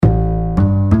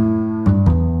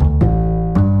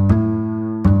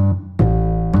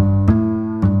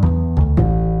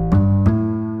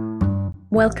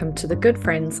Welcome to the Good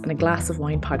Friends and a Glass of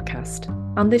Wine podcast.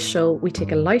 On this show, we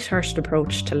take a light-hearted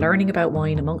approach to learning about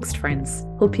wine amongst friends.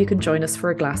 Hope you can join us for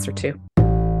a glass or two.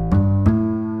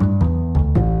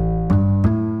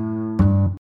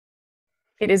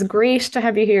 It is great to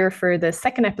have you here for the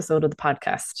second episode of the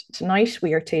podcast. Tonight,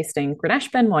 we are tasting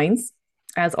Grenache Blend wines.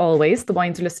 As always, the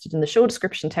wines are listed in the show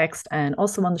description text and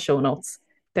also on the show notes.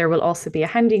 There will also be a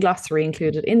handy glossary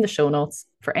included in the show notes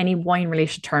for any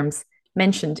wine-related terms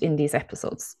mentioned in these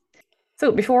episodes.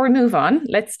 So before we move on,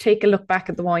 let's take a look back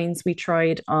at the wines we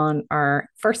tried on our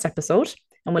first episode,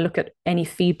 and we'll look at any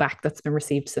feedback that's been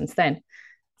received since then.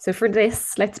 So for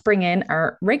this, let's bring in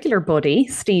our regular buddy,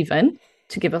 Stephen,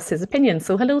 to give us his opinion.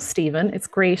 So hello, Stephen. It's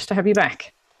great to have you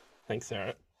back. Thanks,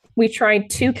 Sarah. We tried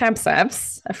two Cab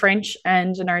Sauves, a French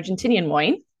and an Argentinian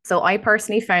wine. So I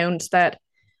personally found that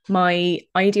my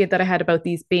idea that I had about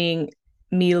these being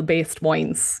meal-based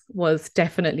wines was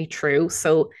definitely true.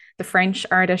 So the French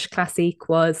Ardèche Classique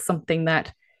was something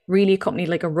that really accompanied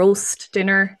like a roast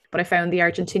dinner, but I found the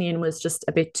Argentinian was just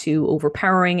a bit too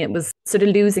overpowering. It was sort of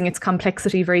losing its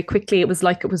complexity very quickly. It was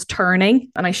like it was turning,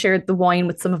 and I shared the wine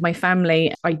with some of my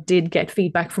family. I did get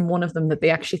feedback from one of them that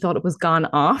they actually thought it was gone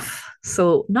off.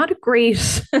 So not a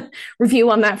great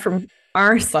review on that from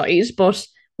our side, but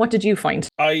what did you find?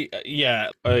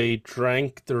 I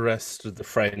drank the rest of the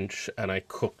French and I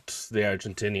cooked the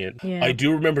Argentinian. Yeah. I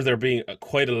do remember there being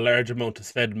quite a large amount of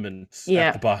sediment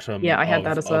at the bottom I had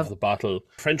that as well. of the bottle.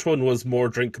 French one was more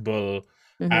drinkable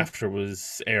after it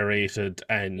was aerated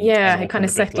and it kind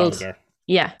of settled. Longer.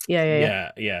 Yeah.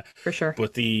 For sure.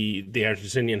 But the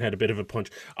Argentinian had a bit of a punch.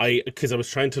 Because I was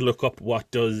trying to look up what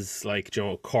does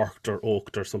corked or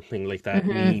oaked or something like that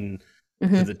mean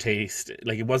to the taste.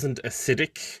 Like it wasn't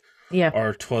acidic, or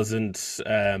it wasn't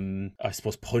I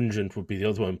suppose pungent would be the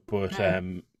other one, but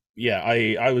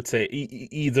I would say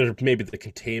either maybe the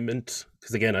containment,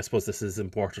 because again I suppose this is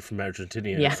imported from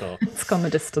Argentina, so it's come a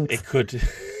distance.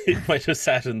 It might have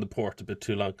sat in the port a bit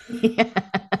too long.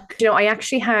 I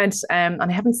actually had and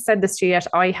I haven't said this to you yet,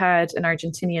 I had an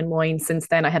Argentinian wine since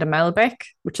then. I had a Malbec,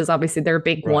 which is obviously their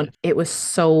big one. It was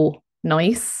so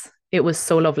nice. It was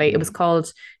so lovely. It was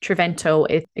called Trivento.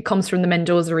 It comes from the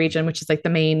Mendoza region, which is like the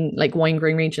main wine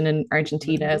growing region in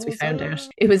Argentina, as we found out.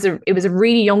 It was a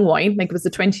really young wine. Like it was a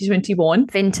 2021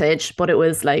 vintage, but it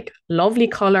was like lovely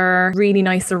color, really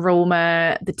nice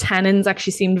aroma. The tannins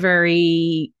actually seemed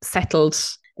very settled.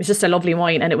 It was just a lovely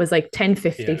wine, and it was like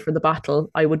 $10.50 for the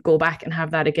bottle. I would go back and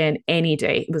have that again any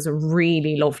day. It was a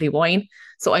really lovely wine.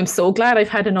 So I'm so glad I've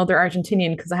had another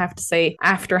Argentinian, because I have to say,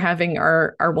 after having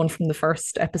our one from the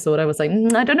first episode, I was like,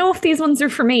 I don't know if these ones are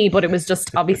for me, but it was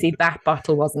just obviously that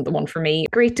bottle wasn't the one for me.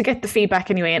 Great to get the feedback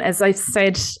anyway. And as I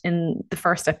said in the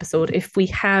first episode, if we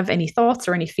have any thoughts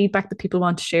or any feedback that people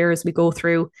want to share as we go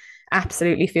through,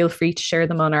 absolutely feel free to share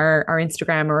them on our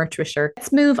Instagram or our Twitter.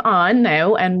 Let's move on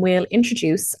now, and we'll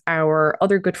introduce our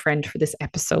other good friend for this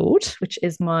episode, which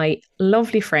is my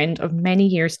lovely friend of many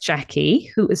years, Jackie,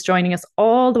 who is joining us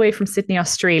all the way from Sydney,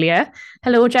 Australia.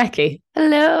 Hello, Jackie.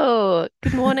 Hello.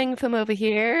 Good morning from over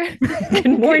here.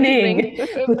 Good morning.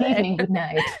 Good evening. Good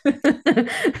night.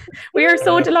 We are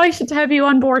so delighted to have you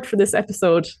on board for this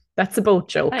episode. That's a boat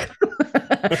joke.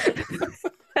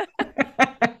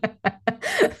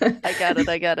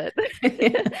 I got it.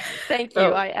 Thank you.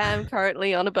 I am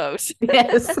currently on a boat.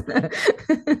 Yes.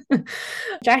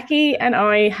 Jackie and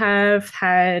I have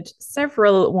had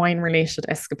several wine-related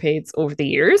escapades over the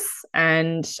years,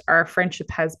 and our friendship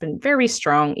has been very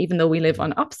strong, even though we live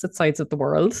on opposite sides of the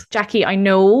world. Jackie, I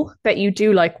know that you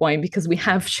do like wine because we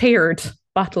have shared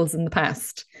bottles in the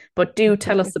past, but do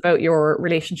tell us about your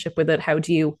relationship with it. How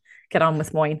do you get on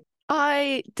with wine?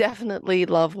 I definitely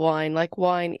love wine. Like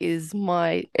wine is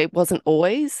it wasn't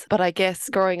always, but I guess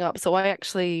growing up. So I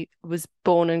actually was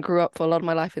born and grew up for a lot of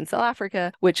my life in South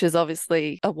Africa, which is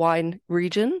obviously a wine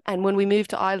region. And when we moved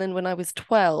to Ireland when I was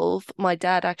 12, my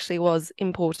dad actually was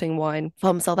importing wine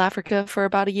from South Africa for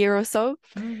about a year or so.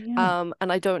 Oh, yeah.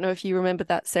 And I don't know if you remember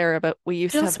that, Sarah, but we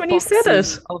used just to have when you said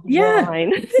it,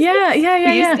 wine. Yeah.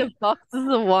 We used to have boxes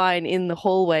of wine in the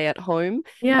hallway at home.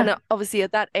 Yeah. And obviously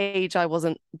at that age, I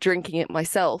wasn't drinking it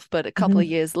myself, but a couple of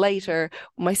years later,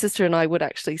 my sister and I would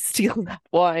actually steal that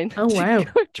wine. Oh, wow.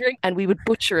 Drink, and we would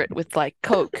butcher it with like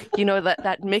Coke,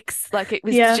 that mix. Like it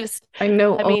was just, I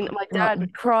know. I mean, my dad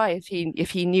would cry if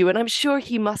he knew, and I'm sure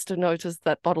he must have noticed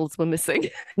that bottles were missing.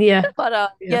 Yeah.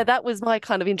 But that was my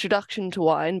kind of introduction to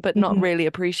wine, but not really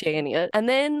appreciating it. And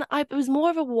then I was more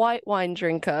of a white wine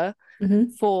drinker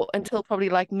for until probably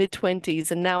like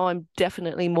mid-20s, and now I'm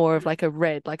definitely more of like a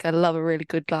red. Like I love a really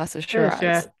good glass of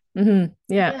Shiraz.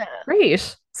 Yeah.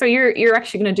 Great. So you're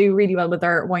actually going to do really well with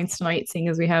our wines tonight, seeing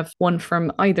as we have one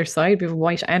from either side. We have a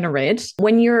white and a red.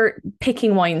 When you're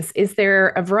picking wines, is there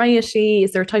a variety?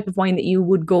 Is there a type of wine that you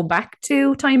would go back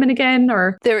to time and again?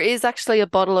 Or there is actually a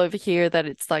bottle over here that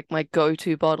it's like my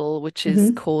go-to bottle, which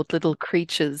is called Little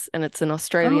Creatures, and it's an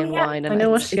Australian wine, I and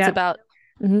know it's about.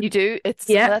 You do?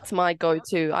 That's my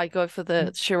go-to. I go for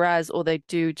the Shiraz, or they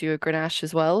do a Grenache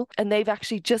as well. And they've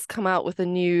actually just come out with a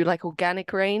new like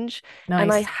organic range. Nice.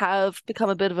 And I have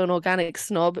become a bit of an organic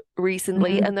snob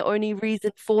recently. And the only reason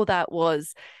for that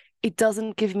was it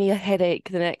doesn't give me a headache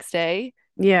the next day.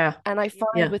 Yeah. And I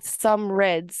find with some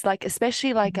reds, like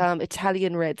especially like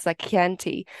Italian reds, like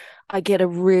Chianti, I get a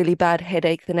really bad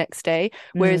headache the next day.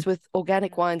 Whereas with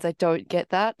organic wines, I don't get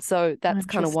that. So that's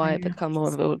kind of why I've become more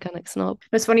of an organic snob.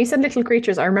 It's funny you said Little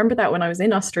Creatures. I remember that when I was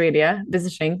in Australia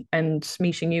visiting and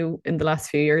meeting you in the last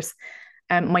few years.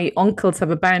 My uncles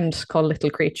have a band called Little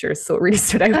Creatures, so it really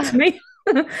stood out to me.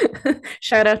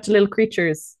 Shout out to Little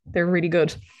Creatures. They're really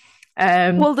good.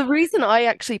 Well, the reason I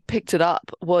actually picked it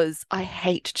up was I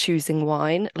hate choosing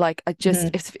wine. Like I just,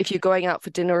 if you're going out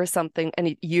for dinner or something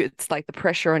and it's like the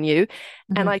pressure on you.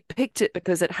 And I picked it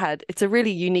because it's a really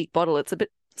unique bottle. It's a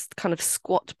bit kind of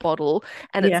squat bottle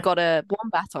and it's got a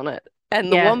wombat on it.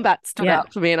 And the wombat stood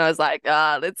out for me and I was like,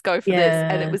 let's go for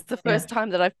this. And it was the first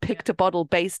time that I've picked a bottle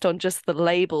based on just the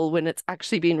label when it's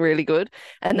actually been really good.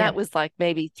 And that was like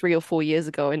maybe 3 or 4 years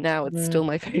ago. And now it's still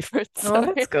my favorite. So.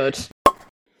 Oh, that's good.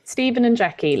 Stephen and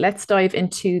Jackie, let's dive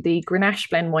into the Grenache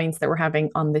Blend wines that we're having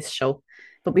on this show.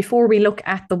 But before we look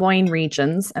at the wine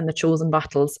regions and the chosen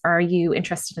bottles, are you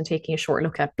interested in taking a short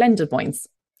look at blended wines?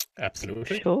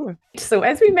 Absolutely. Sure. So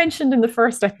as we mentioned in the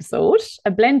first episode,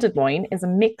 a blended wine is a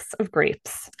mix of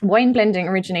grapes. Wine blending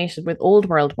originated with Old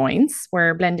World wines,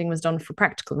 where blending was done for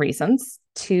practical reasons.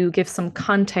 To give some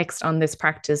context on this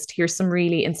practice, here's some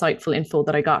really insightful info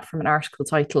that I got from an article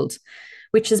titled,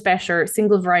 "Which is better,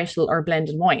 single varietal or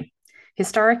blended wine?"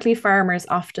 Historically, farmers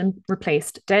often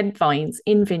replaced dead vines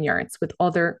in vineyards with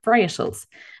other varietals.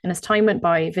 And as time went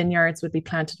by, vineyards would be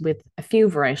planted with a few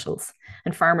varietals,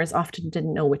 and farmers often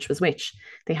didn't know which was which.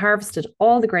 They harvested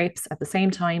all the grapes at the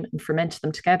same time and fermented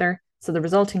them together, so the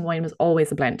resulting wine was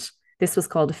always a blend. This was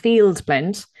called a field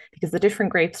blend because the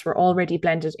different grapes were already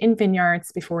blended in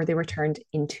vineyards before they were turned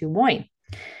into wine.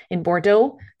 In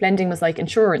Bordeaux, blending was like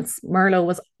insurance. Merlot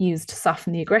was used to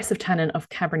soften the aggressive tannin of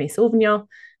Cabernet Sauvignon,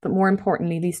 but more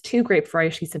importantly, these two grape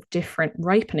varieties have different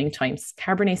ripening times.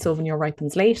 Cabernet Sauvignon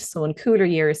ripens late, so in cooler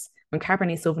years, when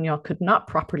Cabernet Sauvignon could not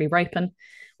properly ripen,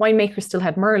 winemakers still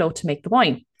had Merlot to make the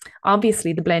wine.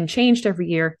 Obviously, the blend changed every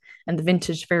year, and the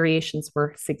vintage variations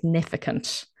were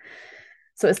significant.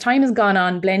 So as time has gone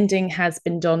on, blending has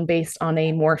been done based on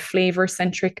a more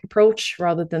flavor-centric approach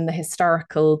rather than the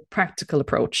historical, practical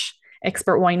approach.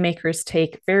 Expert winemakers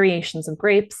take variations of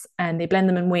grapes and they blend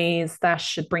them in ways that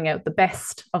should bring out the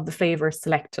best of the flavors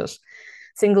selected.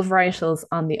 Single varietals,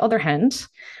 on the other hand,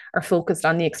 are focused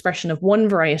on the expression of one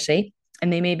variety,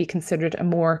 and they may be considered a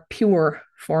more pure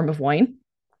form of wine.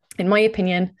 In my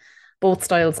opinion, both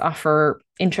styles offer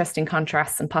interesting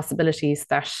contrasts and possibilities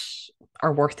that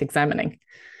are worth examining.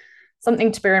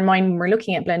 Something to bear in mind when we're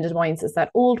looking at blended wines is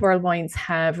that Old World wines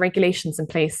have regulations in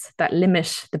place that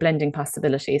limit the blending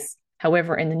possibilities.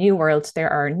 However, in the New World, there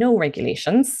are no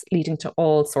regulations, leading to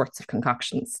all sorts of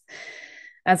concoctions.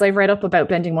 As I've read up about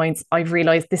blending wines, I've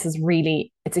realised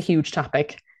it's a huge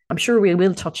topic. I'm sure we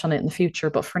will touch on it in the future,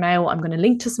 but for now, I'm going to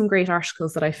link to some great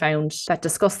articles that I found that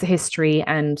discuss the history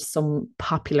and some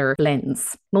popular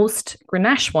blends. Most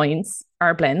Grenache wines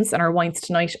are blends, and our wines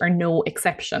tonight are no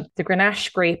exception. The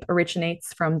Grenache grape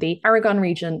originates from the Aragon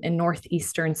region in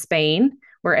northeastern Spain,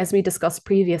 where, as we discussed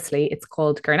previously, it's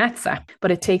called Garnacha,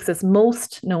 but it takes its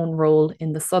most known role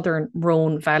in the southern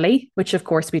Rhone Valley, which of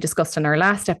course we discussed in our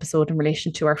last episode in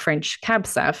relation to our French Cab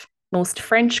Sauv. Most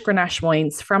French Grenache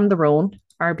wines from the Rhone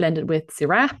are blended with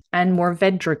Syrah and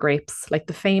Mourvedre grapes, like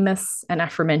the famous and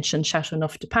aforementioned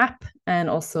Châteauneuf du Pape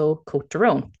and also Côte de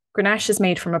Rhône. Grenache is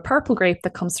made from a purple grape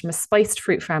that comes from a spiced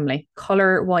fruit family.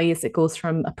 Colour-wise, it goes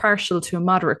from a partial to a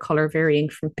moderate colour, varying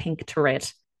from pink to red.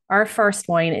 Our first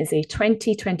wine is a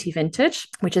 2020 vintage,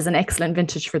 which is an excellent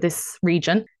vintage for this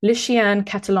region. Le Chien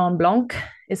Catalan Blanc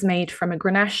is made from a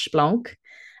Grenache Blanc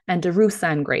and a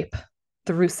Roussanne grape.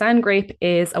 The Roussanne grape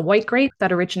is a white grape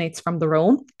that originates from the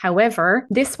Rhône. However,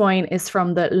 this wine is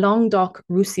from the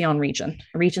Languedoc-Roussillon region,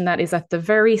 a region that is at the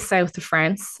very south of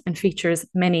France and features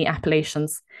many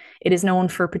appellations. It is known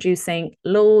for producing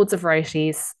loads of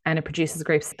varieties, and it produces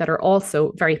grapes that are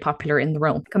also very popular in the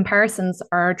Rhone. Comparisons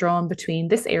are drawn between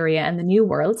this area and the New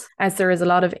World, as there is a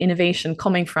lot of innovation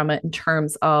coming from it in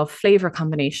terms of flavour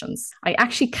combinations. I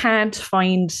actually can't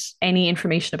find any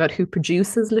information about who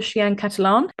produces Le Chien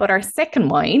Catalan, but our second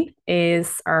wine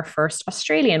is our first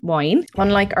Australian wine.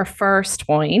 Unlike our first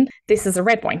wine, this is a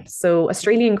red wine. So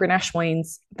Australian Grenache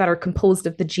wines that are composed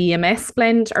of the GMS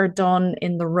blend are done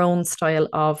in the Rhone style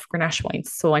of Grenache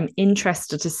wines. So I'm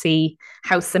interested to see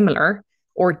how similar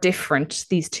or different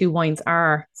these two wines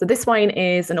are. So this wine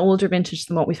is an older vintage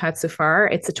than what we've had so far.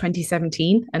 It's a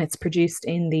 2017 and it's produced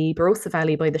in the Barossa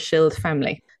Valley by the Schild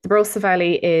family. The Barossa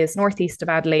Valley is northeast of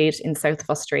Adelaide in south of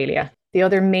Australia. The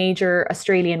other major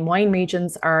Australian wine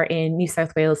regions are in New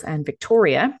South Wales and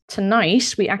Victoria.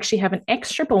 Tonight, we actually have an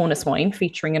extra bonus wine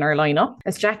featuring in our lineup,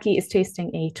 as Jackie is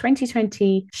tasting a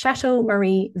 2020 Chateau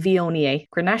Marie Viognier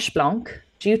Grenache Blanc,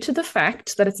 due to the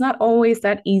fact that it's not always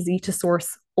that easy to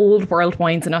source old world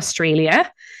wines in Australia.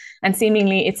 And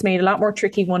seemingly it's made a lot more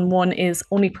tricky when one is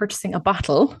only purchasing a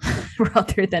bottle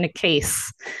rather than a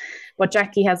case. But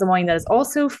Jackie has a wine that is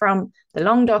also from the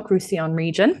Languedoc-Roussillon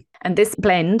region. And this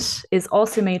blend is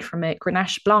also made from a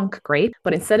Grenache Blanc grape,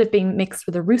 but instead of being mixed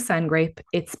with a Roussanne grape,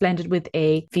 it's blended with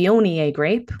a Viognier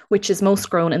grape, which is most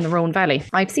grown in the Rhone Valley.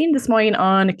 I've seen this wine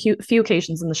on a few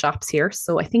occasions in the shops here,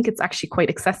 so I think it's actually quite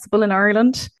accessible in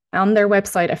Ireland. On their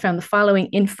website, I found the following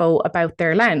info about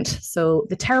their land. So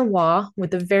the terroir,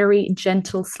 with a very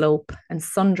gentle slope and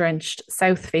sun-drenched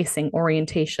south-facing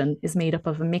orientation, is made up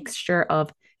of a mixture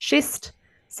of schist,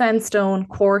 sandstone,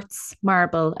 quartz,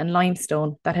 marble, and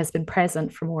limestone that has been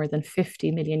present for more than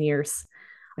 50 million years.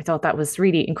 I thought that was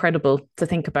really incredible to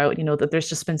think about, that there's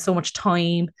just been so much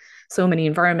time, so many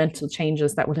environmental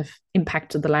changes that would have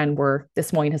impacted the land where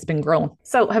this wine has been grown.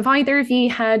 So have either of you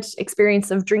had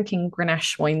experience of drinking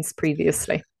Grenache wines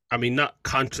previously? I mean, not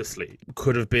consciously.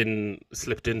 Could have been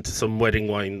slipped into some wedding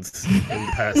wines in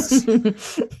the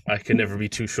past. I can never be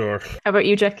too sure. How about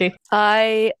you, Jackie?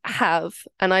 I have,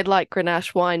 and I like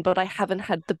Grenache wine, but I haven't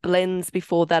had the blends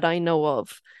before that I know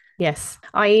of. Yes,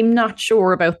 I'm not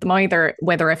sure about them either,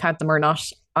 whether I've had them or not.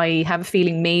 I have a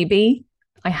feeling maybe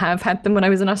I have had them when I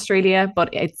was in Australia, but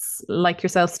it's like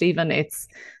yourself, Stephen, it's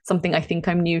something I think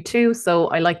I'm new to. So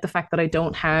I like the fact that I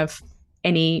don't have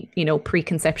any,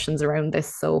 preconceptions around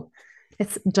this. So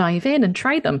let's dive in and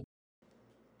try them.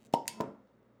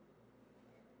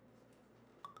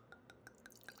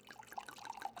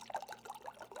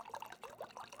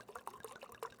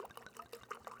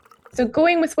 So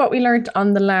going with what we learned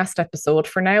on the last episode,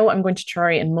 for now, I'm going to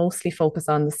try and mostly focus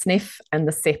on the sniff and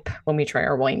the sip when we try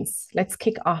our wines. Let's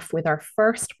kick off with our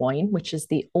first wine, which is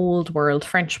the Old World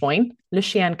French wine, Le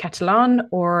Chien Catalan,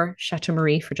 or Chateau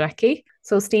Marie for Jackie.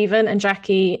 So Stephen and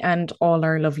Jackie and all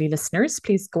our lovely listeners,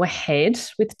 please go ahead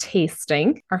with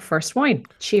tasting our first wine.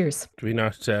 Cheers. Do we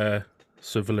not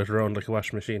swivel it around like a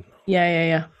washing machine?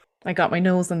 Yeah. I got my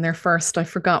nose in there first. I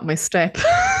forgot my step.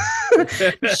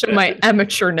 Show my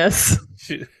amateurness.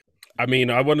 I mean,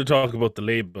 I want to talk about the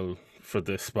label for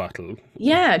this bottle.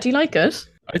 Yeah, do you like it?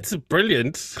 It's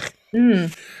brilliant.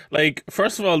 Mm. Like,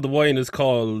 first of all, the wine is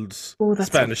called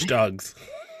Spanish Dogs.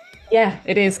 Yeah,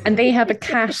 it is. And they have a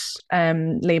cat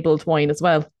labeled wine as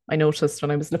well. I noticed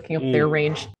when I was looking up their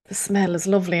range. The smell is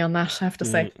lovely on that, I have to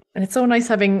say. And it's so nice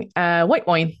having white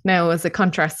wine now as a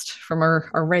contrast from our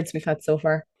reds we've had so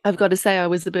far. I've got to say, I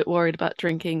was a bit worried about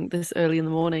drinking this early in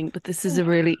the morning, but this is a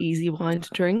really easy wine to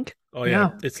drink. Oh,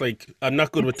 yeah. It's like, I'm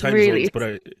not good with time zones,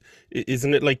 but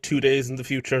isn't it like 2 days in the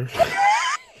future?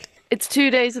 It's 2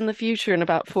 days in the future and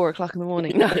about 4 o'clock in the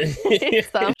morning. No,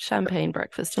 it's champagne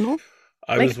breakfast and all.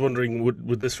 I was wondering,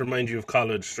 would this remind you of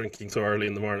college, drinking so early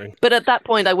in the morning? But at that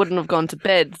point, I wouldn't have gone to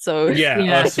bed, so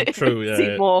yeah. That's true. Yeah,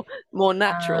 seemed more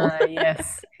natural.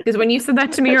 Yes, because when you said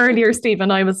that to me earlier,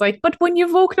 Stephen, I was like, "But when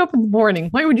you've woken up in the morning,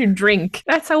 why would you drink?"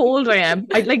 That's how old I am.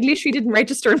 I literally didn't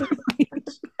register in my mind.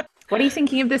 What are you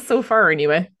thinking of this so far,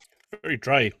 anyway? Very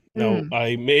dry. No,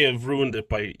 I may have ruined it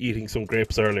by eating some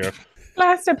grapes earlier.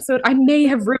 Last episode, I may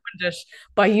have ruined it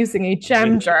by using a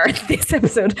jam jar. This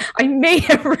episode, I may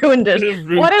have ruined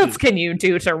it. What else can you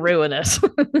do to ruin it?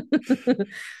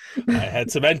 I had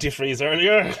some antifreeze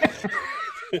earlier.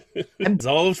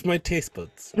 Dissolved my taste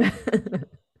buds.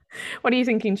 What are you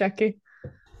thinking, Jackie?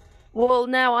 Well,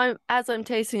 now I'm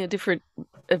tasting a different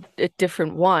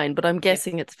wine, but I'm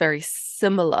guessing it's very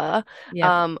similar.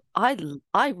 Yeah.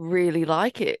 I really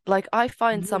like it. Like, I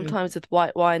find sometimes with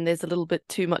white wine there's a little bit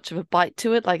too much of a bite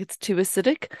to it, like it's too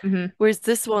acidic. Whereas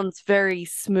this one's very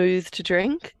smooth to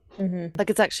drink. Like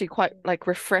it's actually quite like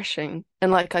refreshing.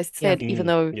 And like I said, even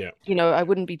though I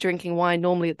wouldn't be drinking wine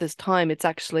normally at this time, it's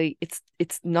actually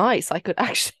it's nice. I could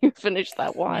actually finish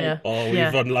that wine. Yeah. Oh,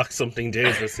 we've unlocked something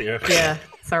dangerous here. Yeah,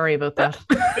 sorry about that.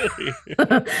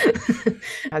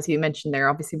 As you mentioned there,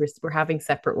 obviously we're having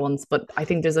separate ones, but I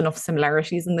think there's enough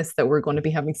similarities in this that we're going to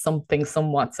be having something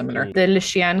somewhat similar. The Le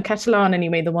Chien Catalan,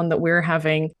 anyway, the one that we're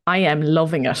having, I am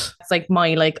loving it. It's like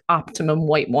my optimum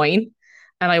white wine.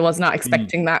 And I was not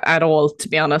expecting that at all, to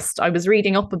be honest. I was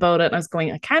reading up about it and I was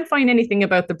going, I can't find anything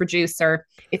about the producer.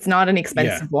 It's not an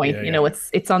expensive wine.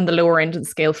 It's on the lower end of the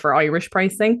scale for Irish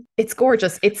pricing. It's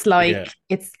gorgeous. It's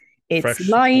it's fresh,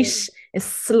 light, a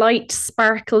slight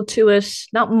sparkle to it,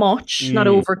 not much, not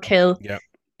overkill. Yeah.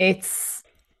 It's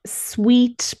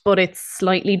sweet, but it's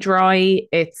slightly dry.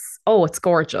 It's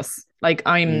gorgeous. Like,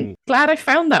 I'm glad I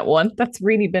found that one. That's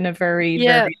really been a very,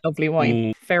 very lovely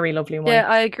wine. Very lovely wine. Yeah,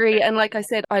 I agree. And like I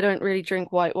said, I don't really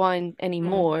drink white wine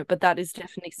anymore, but that is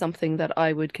definitely something that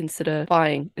I would consider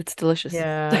buying. It's delicious.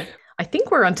 Yeah. I think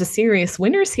we're onto serious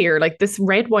winners here. Like, this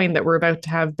red wine that we're about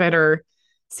to have better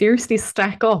seriously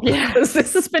stack up. Because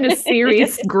this has been a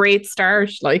serious, great start.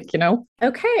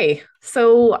 Okay.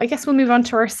 So I guess we'll move on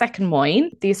to our second wine,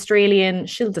 the Australian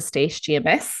Shield Estate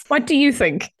GMS. What do you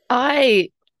think? I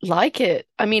like it.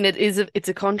 I mean, it's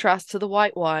a contrast to the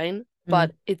white wine,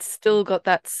 but it's still got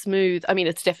that smooth. I mean,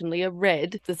 it's definitely a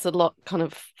red. It's a lot kind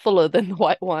of fuller than the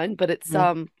white wine, but it's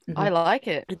I like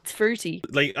it. It's fruity.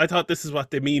 Like, I thought this is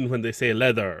what they mean when they say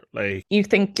leather. Like, you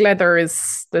think leather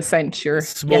is the scent you're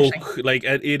smoke getting. like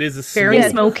it is a very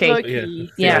smoky.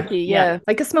 Yeah,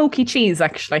 like a smoky cheese.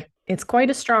 Actually, it's quite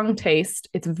a strong taste.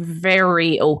 It's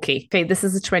very oaky. Okay, this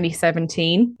is a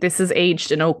 2017. This is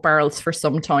aged in oak barrels for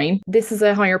some time. This is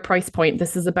a higher price point.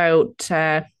 This is about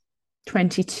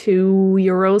 22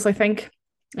 euros, I think,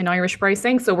 in Irish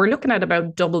pricing. So we're looking at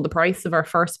about double the price of our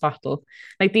first bottle.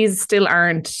 Like, these still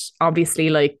aren't obviously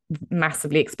like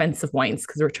massively expensive wines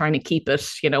because we're trying to keep it,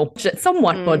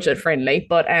 somewhat budget friendly.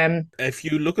 But if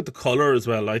you look at the color as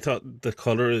well, I thought the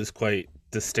color is quite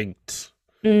distinct.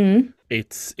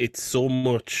 It's so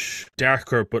much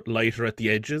darker but lighter at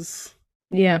the edges.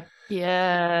 Yeah.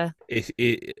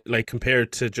 It like,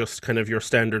 compared to just kind of your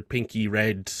standard pinky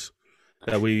red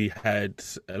that we had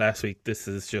last week, this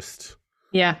is just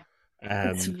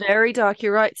it's very dark.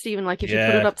 You're right, Stephen. Like, if you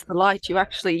put it up to the light, you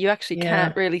actually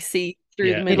can't really see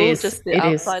through the middle, just the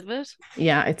outside of it.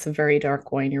 Yeah, it's a very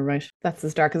dark wine. You're right. That's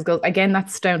as dark as it goes. Again,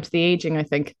 that's down to the aging, I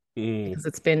think, because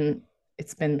it's been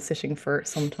sitting for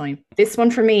some time. This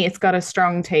one, for me, it's got a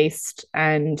strong taste,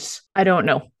 and I don't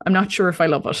know. I'm not sure if I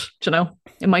love it.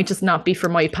 It might just not be for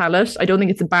my palate. I don't think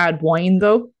it's a bad wine,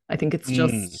 though. I think it's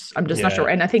just, I'm just not sure.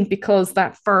 And I think because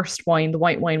that first wine, the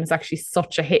white wine, was actually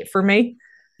such a hit for me.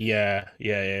 Yeah.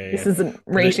 This isn't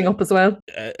rating up as well.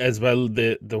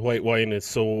 The white wine is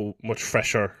so much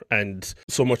fresher and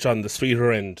so much on the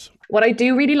sweeter end. What I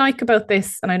do really like about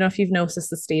this, and I don't know if you've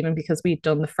noticed this, Stephen, because we've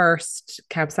done the first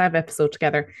Cab Sav episode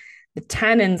together, the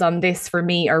tannins on this for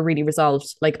me are really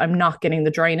resolved. Like, I'm not getting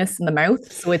the dryness in the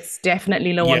mouth. So it's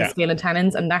definitely low on the scale of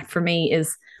tannins. And that for me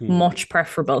is much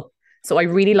preferable. So I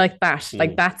really like that.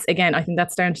 Like, that's, again, I think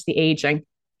that's down to the aging.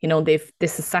 This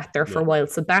has sat there for a while.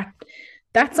 So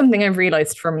that's something I've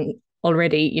realized from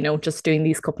already, just doing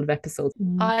these couple of episodes.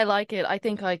 I like it. I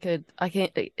think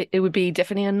it would be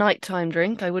definitely a nighttime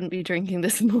drink. I wouldn't be drinking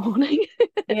this in the morning.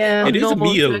 Yeah. It is a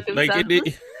meal. Like,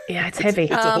 yeah, it's heavy.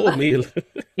 It's a whole meal.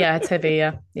 Yeah, it's heavy.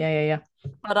 Yeah.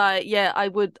 But I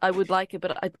would like it,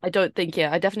 but I don't think,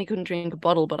 I definitely couldn't drink a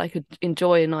bottle, but I could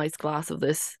enjoy a nice glass of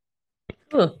this.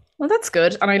 Cool. Well, that's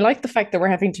good. And I like the fact that we're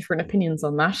having different opinions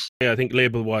on that. Yeah, I think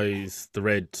label-wise, the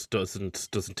red doesn't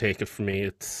take it for me.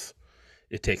 It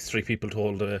takes three people to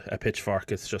hold a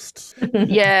pitchfork. It's just...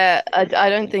 Yeah, I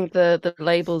don't think the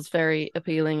label's very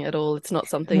appealing at all. It's not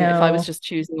something... No. If I was just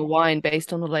choosing a wine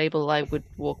based on the label, I would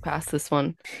walk past this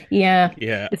one. Yeah.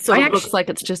 It sort of looks like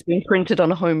it's just been printed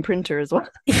on a home printer as well.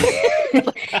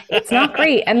 It's not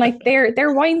great. And like,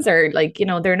 their wines are like,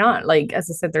 they're not, like, as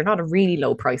I said, they're not a really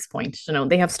low price point.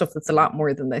 They have stuff that's a lot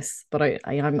more than this, but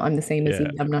I'm the same as you.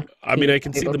 I'm not. I mean, I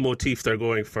can see the motif they're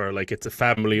going for. Like, it's a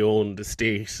family owned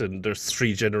estate and there's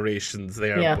 3 generations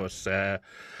there. Yeah. But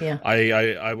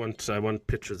I want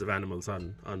pictures of animals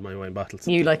on my wine bottles.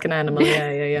 You like an animal.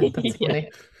 Yeah. That's funny.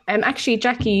 Actually,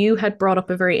 Jackie, you had brought up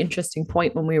a very interesting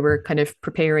point when we were kind of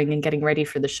preparing and getting ready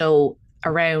for the show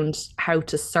around how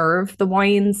to serve the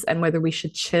wines and whether we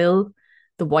should chill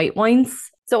the white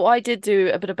wines. So I did do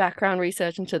a bit of background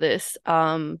research into this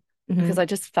because I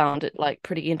just found it like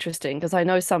pretty interesting, because I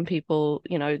know some people,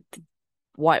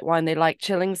 white wine they like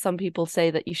chilling. Some people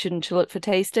say that you shouldn't chill it for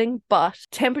tasting, but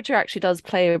temperature actually does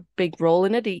play a big role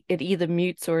in it. It either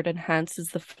mutes or it enhances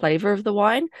the flavor of the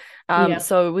wine.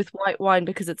 So with white wine,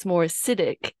 because it's more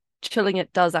acidic, chilling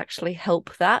it does actually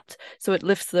help that. So it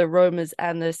lifts the aromas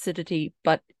and the acidity,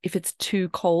 but if it's too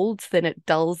cold, then it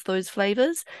dulls those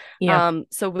flavors.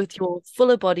 So with your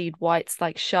fuller bodied whites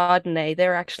like Chardonnay,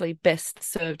 they're actually best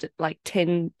served at like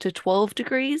 10 to 12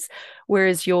 degrees,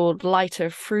 whereas your lighter,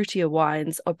 fruitier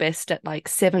wines are best at like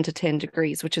 7 to 10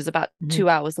 degrees, which is about 2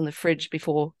 hours in the fridge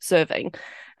before serving,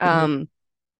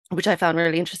 which I found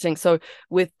really interesting. So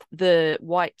with the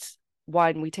white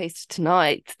wine we tasted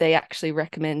tonight, they actually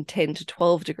recommend 10 to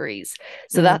 12 degrees.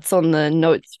 So that's on the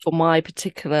notes for my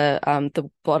particular the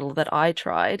bottle that I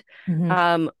tried.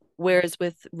 Whereas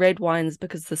with red wines,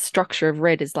 because the structure of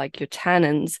red is like your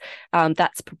tannins,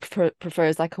 that's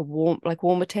prefers like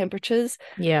warmer temperatures.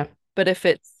 But if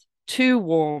it's too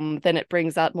warm, then it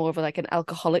brings out more of like an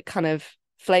alcoholic kind of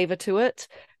flavor to it.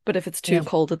 But if it's too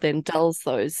cold, it then dulls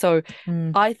those. So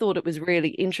I thought it was really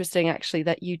interesting actually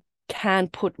that you can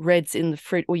put reds in the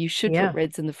fridge, or you should put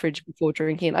reds in the fridge before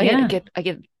drinking. I get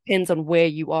it depends on where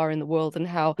you are in the world and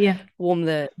how warm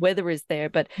the weather is there.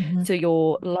 But so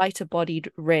your lighter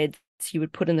bodied reds you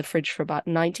would put in the fridge for about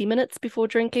 90 minutes before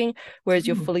drinking, whereas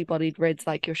your fully bodied reds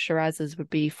like your Shirazes would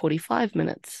be 45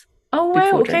 minutes. Oh,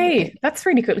 wow. Okay. That's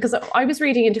really cool, because I was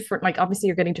reading in different, like, obviously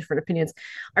you're getting different opinions.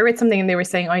 I read something and they were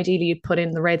saying ideally you'd put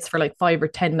in the reds for like 5 or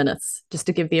 10 minutes just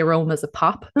to give the aromas a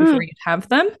pop before you'd have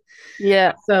them.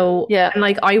 So, and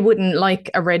like, I wouldn't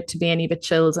like a red to be any bit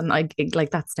chilled, and like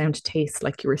that's down to taste,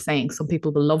 like you were saying. Some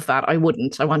people will love that. I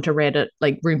wouldn't. I want a red at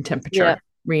like room temperature,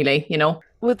 really, you know?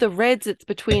 With the reds, it's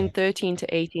between 13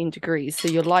 to 18 degrees. So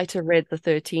your lighter reds are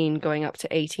 13 going up to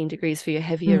 18 degrees for your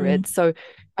heavier reds. So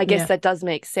I guess that does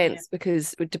make sense,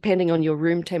 because depending on your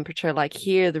room temperature, like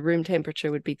here, the room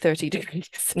temperature would be 30 degrees.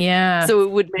 So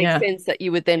it would make sense that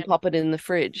you would then pop it in the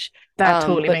fridge. That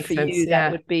totally but makes for sense. You,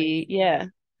 that would be,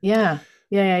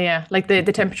 Like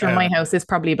the temperature in my house is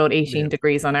probably about 18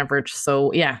 degrees on average.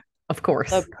 So yeah, of course.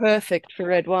 So perfect for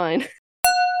red wine.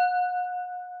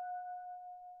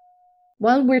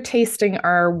 While we're tasting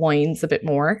our wines a bit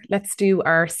more, let's do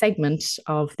our segment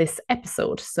of this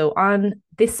episode. So on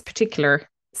this particular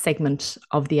segment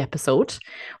of the episode,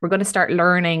 we're going to start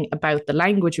learning about the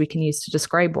language we can use to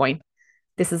describe wine.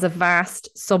 This is a vast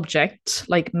subject,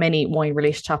 like many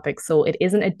wine-related topics, so it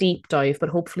isn't a deep dive, but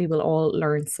hopefully we'll all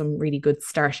learn some really good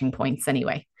starting points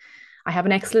anyway. I have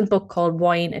an excellent book called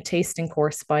Wine, a Tasting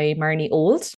Course by Marnie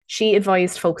Old. She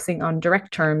advised focusing on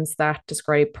direct terms that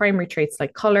describe primary traits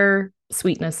like colour,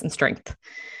 sweetness, and strength.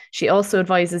 She also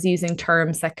advises using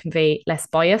terms that convey less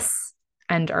bias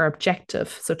and are objective.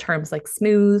 So terms like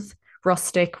smooth,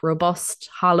 rustic, robust,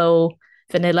 hollow,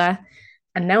 vanilla.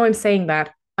 And now I'm saying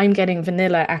that, I'm getting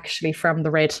vanilla actually from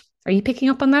the red. Are you picking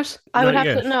up on that?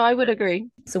 I would agree.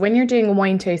 So when you're doing a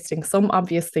wine tasting, some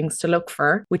obvious things to look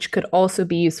for, which could also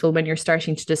be useful when you're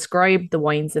starting to describe the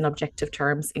wines in objective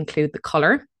terms, include the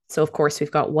colour. So of course,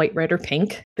 we've got white, red, or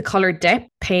pink. The colour depth,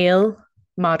 pale,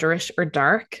 moderate, or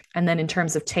dark. And then in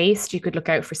terms of taste, you could look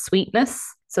out for sweetness.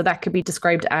 So that could be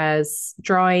described as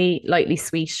dry, lightly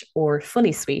sweet, or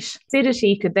fully sweet.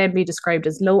 Acidity could then be described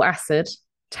as low acid,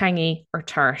 tangy, or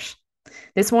tart.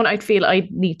 This one I'd feel I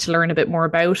need to learn a bit more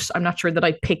about. I'm not sure that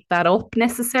I pick that up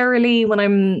necessarily when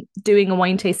I'm doing a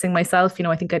wine tasting myself. You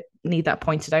know, I think I need that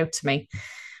pointed out to me.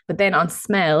 But then on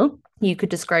smell, you could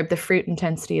describe the fruit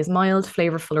intensity as mild,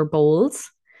 flavorful, or bold.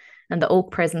 And the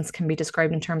oak presence can be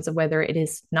described in terms of whether it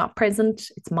is not present,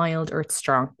 it's mild, or it's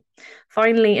strong.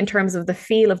 Finally, in terms of the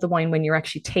feel of the wine when you're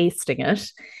actually tasting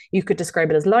it, you could describe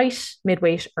it as light,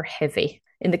 midweight, or heavy.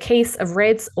 In the case of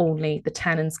reds only, the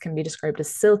tannins can be described as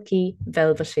silky,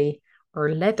 velvety,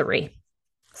 or leathery.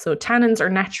 So tannins are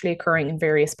naturally occurring in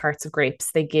various parts of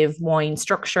grapes. They give wine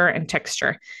structure and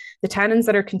texture. The tannins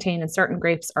that are contained in certain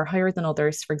grapes are higher than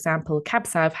others. For example, Cab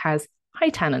Sauv has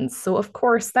high tannins. So of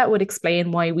course, that would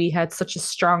explain why we had such a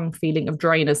strong feeling of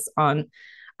dryness on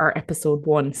our episode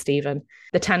 1, Stephen.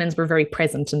 The tannins were very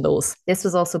present in those. This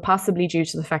was also possibly due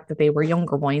to the fact that they were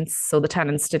younger wines, so the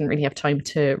tannins didn't really have time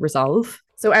to resolve.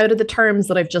 So out of the terms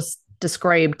that I've just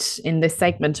described in this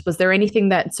segment, was there anything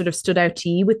that sort of stood out to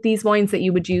you with these wines that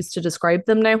you would use to describe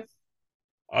them now?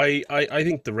 I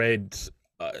think the red,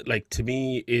 like to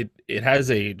me, it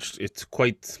has aged. It's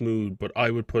quite smooth, but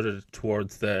I would put it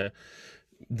towards the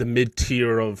mid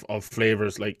tier of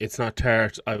flavors. Like it's not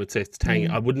tart. I would say it's tangy.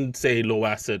 I wouldn't say low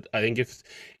acid. I think if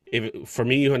for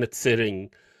me when it's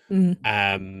sitting,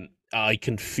 I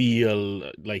can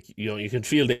feel like, you can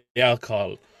feel the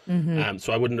alcohol.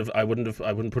 So I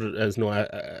wouldn't put it as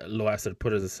low acid.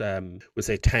 Put it as would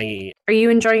say tangy. Are you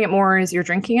enjoying it more as you're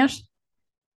drinking it?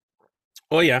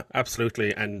 Oh yeah,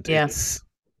 absolutely, and Yeah.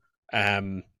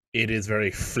 it is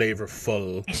very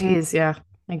flavorful. It is, yeah.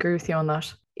 I agree with you on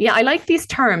that. Yeah, I like these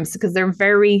terms because they're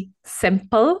very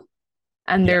simple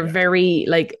and they're very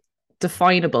like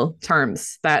definable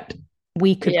terms that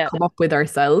we could come up with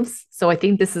ourselves. So I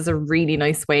think this is a really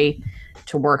nice way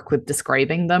to work with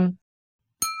describing them.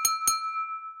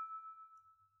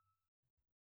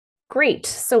 Great.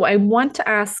 So I want to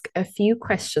ask a few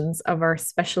questions of our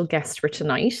special guest for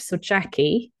tonight. So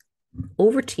Jackie,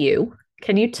 over to you.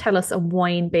 Can you tell us a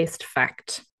wine-based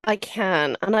fact? I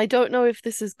can. And I don't know if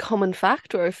this is common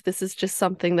fact or if this is just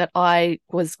something that I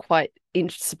was quite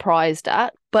surprised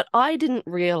at. But I didn't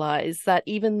realize that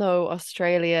even though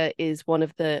Australia is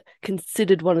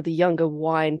considered one of the younger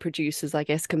wine producers, I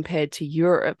guess, compared to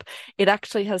Europe, it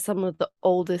actually has some of the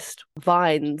oldest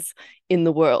vines in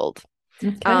the world.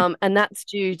 Okay. And that's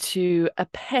due to a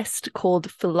pest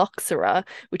called phylloxera,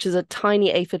 which is a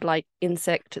tiny aphid-like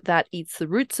insect that eats the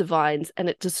roots of vines, and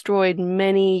it destroyed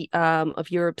many of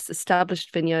Europe's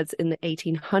established vineyards in the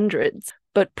 1800s.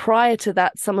 But prior to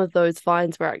that, some of those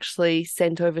vines were actually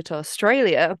sent over to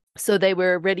Australia, so they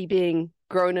were already being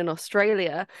grown in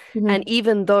Australia. And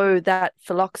even though that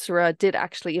phylloxera did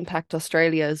actually impact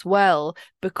Australia as well,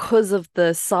 because of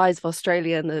the size of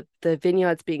Australia and the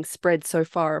vineyards being spread so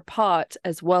far apart,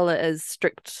 as well as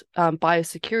strict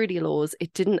biosecurity laws,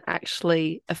 it didn't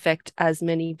actually affect as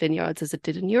many vineyards as it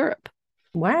did in Europe.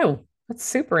 Wow, that's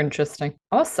super interesting.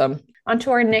 Awesome. On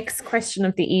to our next question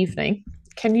of the evening.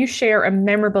 Can you share a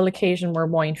memorable occasion where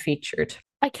wine featured?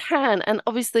 I can, and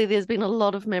obviously there's been a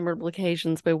lot of memorable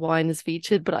occasions where wine is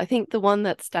featured, but I think the one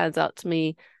that stands out to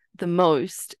me the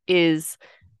most is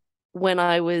when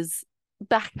I was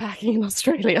backpacking in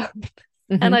Australia.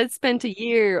 And I'd spent a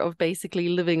year of basically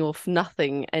living off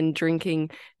nothing and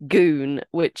drinking goon,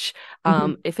 which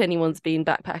if anyone's been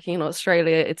backpacking in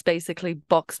Australia, it's basically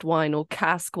boxed wine or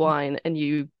cask wine, and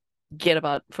you get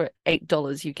about, for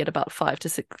 $8, you get about 4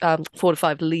 to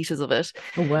 5 liters of it.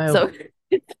 Oh, wow. So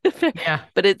yeah,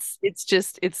 but it's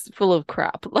full of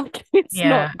crap. Like, it's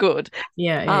not good.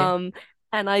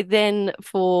 And I then,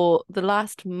 for the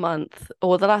last month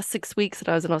or the last 6 weeks that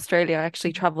I was in Australia, I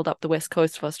actually traveled up the west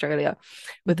coast of Australia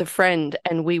with a friend,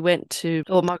 and we went to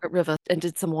Margaret River and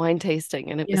did some wine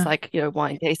tasting. And it was like,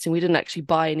 wine tasting. We didn't actually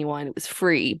buy any wine. It was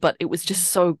free, but it was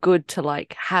just so good to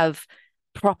like have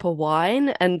proper wine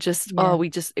and just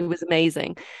it was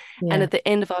amazing. And at the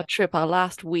end of our trip, our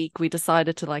last week, we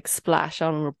decided to like splash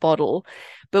out on a bottle,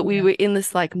 but we were in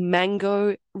this like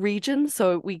mango region,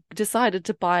 so we decided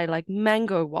to buy like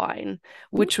mango wine,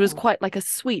 which was quite like a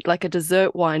sweet, like a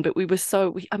dessert wine. But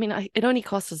it only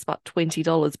cost us about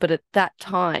 $20, but at that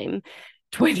time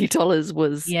 $20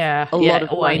 was a lot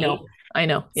of money. I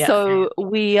know. Yeah. So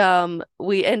we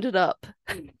ended up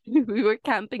we were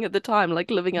camping at the time,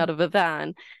 like living out of a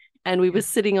van, and we were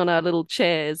sitting on our little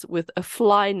chairs with a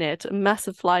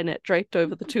massive fly net draped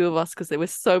over the two of us because there were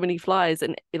so many flies,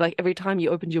 and like every time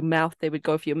you opened your mouth, they would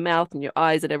go for your mouth and your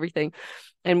eyes and everything.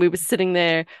 And we were sitting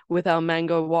there with our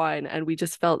mango wine, and we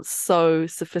just felt so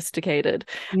sophisticated.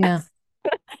 Yeah.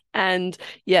 And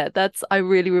I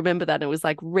really remember that. It was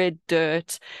like red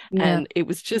dirt, and it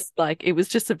was just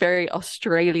a very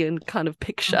Australian kind of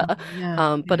picture.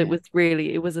 But it was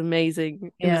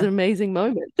amazing. It was an amazing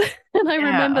moment. And I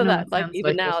remember that like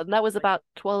even now, and that was about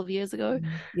 12 years ago.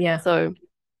 So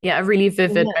a really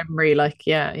vivid memory. Like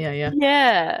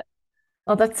yeah.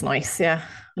 Oh, that's nice. Yeah,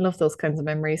 I love those kinds of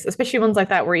memories, especially ones like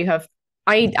that where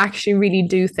I actually really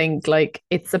do think like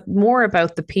it's more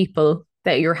about the people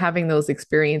that you're having those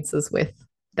experiences with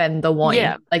than the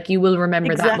wine. Like, you will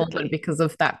remember that moment because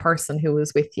of that person who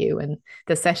was with you and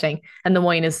the setting, and the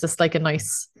wine is just like a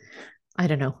nice, I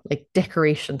don't know, like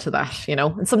decoration to that,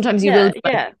 and sometimes you will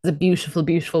it's a beautiful,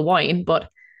 beautiful wine, but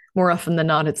more often than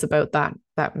not it's about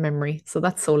that memory. So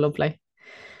that's so lovely.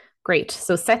 Great.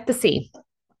 So set the scene.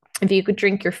 If you could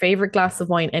drink your favorite glass of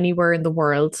wine anywhere in the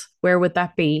world, where would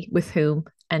that be, with whom,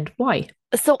 and why?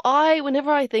 So whenever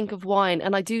I think of wine,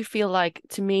 and I do feel like,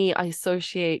 to me, I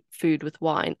associate food with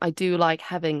wine. I do like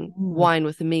having wine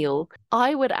with a meal.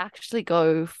 I would actually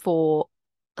go for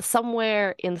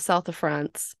somewhere in the south of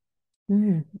France,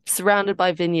 surrounded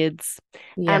by vineyards.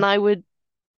 And I would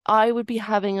be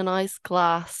having a nice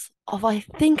glass of, I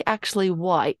think, actually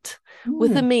white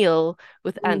with a meal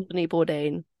with Anthony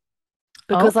Bourdain,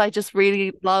 because I just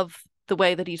really love the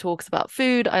way that he talks about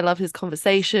food. I love his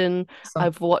conversation.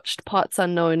 I've watched Parts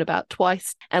Unknown about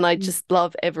twice, and I just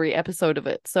love every episode of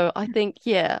it. So I think,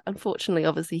 unfortunately,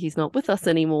 obviously he's not with us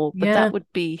anymore, but that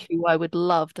would be who I would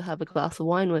love to have a glass of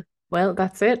wine with. Well,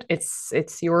 that's it.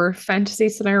 It's your fantasy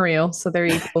scenario. So there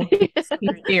you go.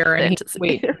 He's here and he's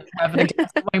waiting to have a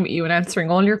glass of wine with you and answering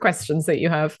all your questions that you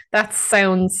have. That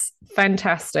sounds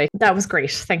fantastic. That was great.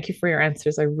 Thank you for your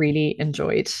answers. I really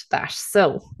enjoyed that.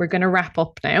 So we're going to wrap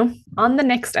up now. On the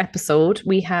next episode,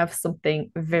 we have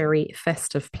something very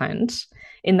festive planned.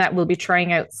 In that, we'll be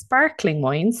trying out sparkling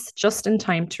wines just in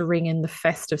time to ring in the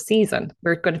festive season.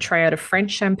 We're going to try out a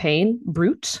French champagne,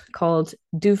 Brut, called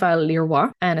Duval-Leroy,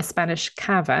 and a Spanish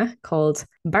cava called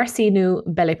Barcinu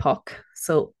Belle Époque.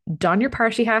 So don your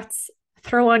party hats,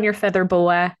 throw on your feather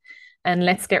boa, and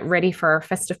let's get ready for our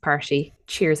festive party.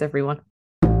 Cheers, everyone.